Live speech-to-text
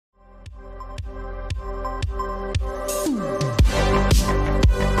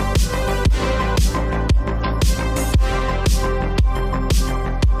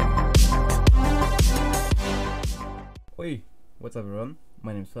What's up everyone,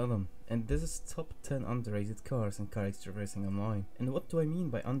 my name is FiveM, and this is top 10 underrated cars in CarX Drift Racing Online. And what do I mean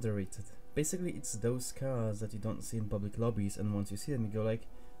by underrated? Basically it's those cars that you don't see in public lobbies, and once you see them you go like,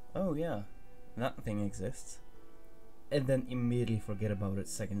 oh yeah, that thing exists, and then immediately forget about it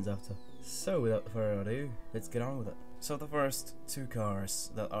seconds after. So without further ado, let's get on with it. So the first two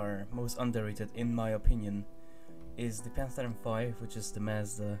cars that are most underrated in my opinion is the thatr M5, which is the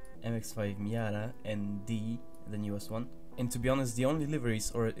Mazda MX-5 Miata, and D, the newest one. And to be honest, the only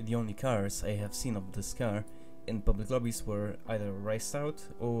liveries or the only cars I have seen of this car in public lobbies were either raced out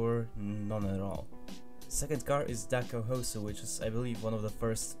or none at all. Second car is thatr Hosu, which is I believe one of the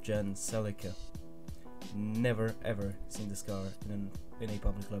first gen Celica. Never ever seen this car in a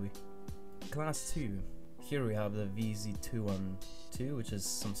public lobby. Class 2. Here we have the VZ212, which is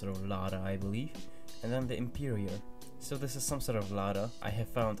some sort of Lada I believe, and then the Imperior. So this is some sort of Lada. I have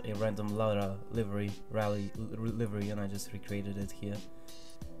found a random Lada livery, livery, and I just recreated it here.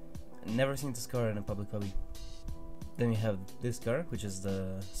 Never seen this car in a public lobby. Then we have this car, which is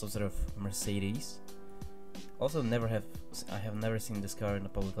some sort of Mercedes. Also I have never seen this car in a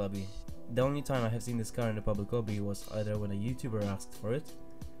public lobby. The only time I have seen this car in a public lobby was either when a YouTuber asked for it,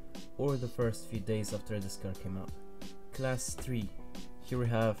 or the first few days after this car came out. Class 3. Here we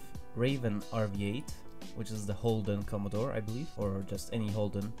have Raven RV8, which is the Holden Commodore I believe, or just any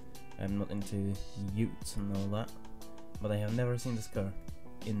Holden. I'm not into Utes and all that, but I have never seen this car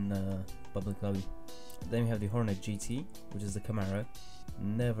in public lobby. Then we have the Hornet GT, which is the Camaro.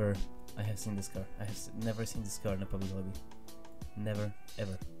 I have seen this car. I have never seen this car in a public lobby. Never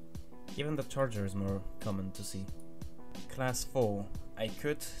ever. Even the Charger is more common to see. Class 4. I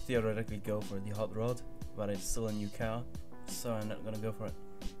could theoretically go for the Hot Rod, but it's still a new car, so I'm not gonna go for it.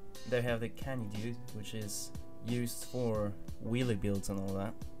 They have the Canny Dude, which is used for wheelie builds and all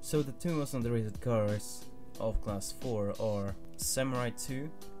that. So the two most underrated cars of Class 4 are Samurai 2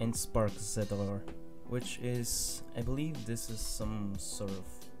 and Spark ZR, which is, I believe this is some sort of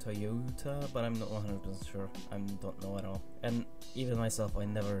Toyota, but I'm not 100% sure. I don't know at all. And even myself, I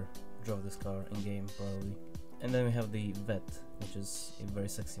never drove this car in game probably. And then we have the Vet, which is a very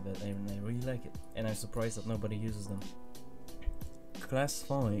sexy Vet, and I really like it. And I'm surprised that nobody uses them. Class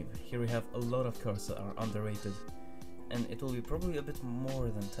 5. Here we have a lot of cars that are underrated, and it will be probably a bit more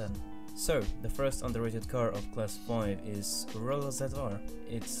than 10. So, the first underrated car of Class 5 is Corolla ZR.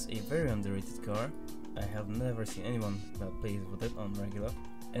 It's a very underrated car. I have never seen anyone that plays with it on regular.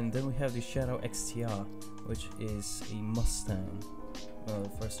 And then we have the Shadow XTR, which is a Mustang. One of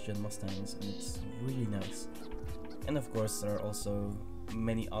the first gen Mustangs, and it's really nice. And of course there are also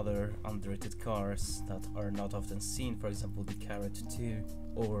many other underrated cars that are not often seen, for example the Carrot 2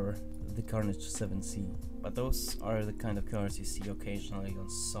 or the Carnage 7C. But those are the kind of cars you see occasionally on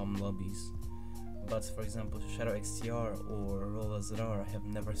some lobbies. But for example Shadow XTR or Corolla ZR I have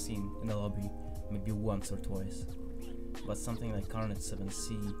never seen in a lobby, maybe once or twice. But something like Carnage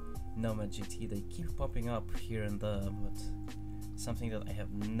 7C, Nomad GT, they keep popping up here and there, but something that I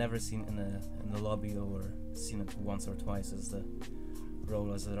have never seen in the lobby or seen it once or twice is the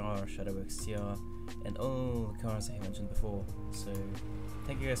Corolla ZR, Shadow XTR, and all the cars I mentioned before. So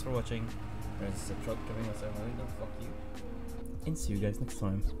thank you guys for watching. There's a truck coming us over, fuck you. And see you guys next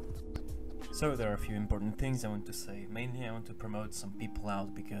time. So there are a few important things I want to say. Mainly I want to promote some people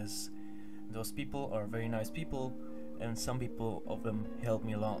out, because those people are very nice people, and some people of them help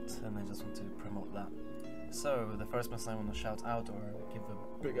me a lot, and I just want to promote that. So the first person I want to shout out or give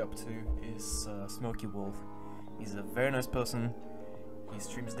a big up to is Smokey Wolf. He's a very nice person. He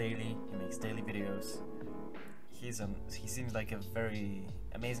streams daily, he makes daily videos. He seems like a very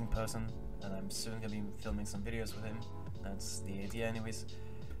amazing person, and I'm soon gonna be filming some videos with him. That's the idea anyways.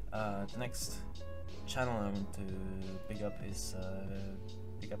 The next channel I want to big up is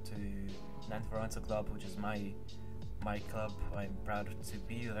big up to thatr Club, which is my club. I'm proud to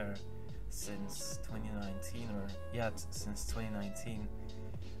be there since 2019, since 2019.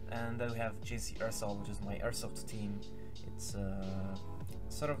 And then we have JC Airsoft, which is my airsoft team. It's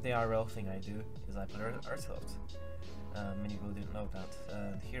sort of the IRL thing I do, is I play airsoft. Many people didn't know that.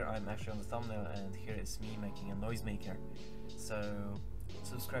 And here I'm actually on the thumbnail, and here is me making a noisemaker. So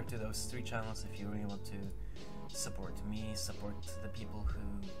subscribe to those three channels if you really want to support me, support the people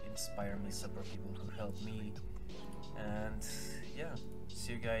who inspire me, support people who help me. And yeah,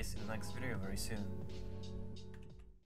 see you guys in the next video very soon.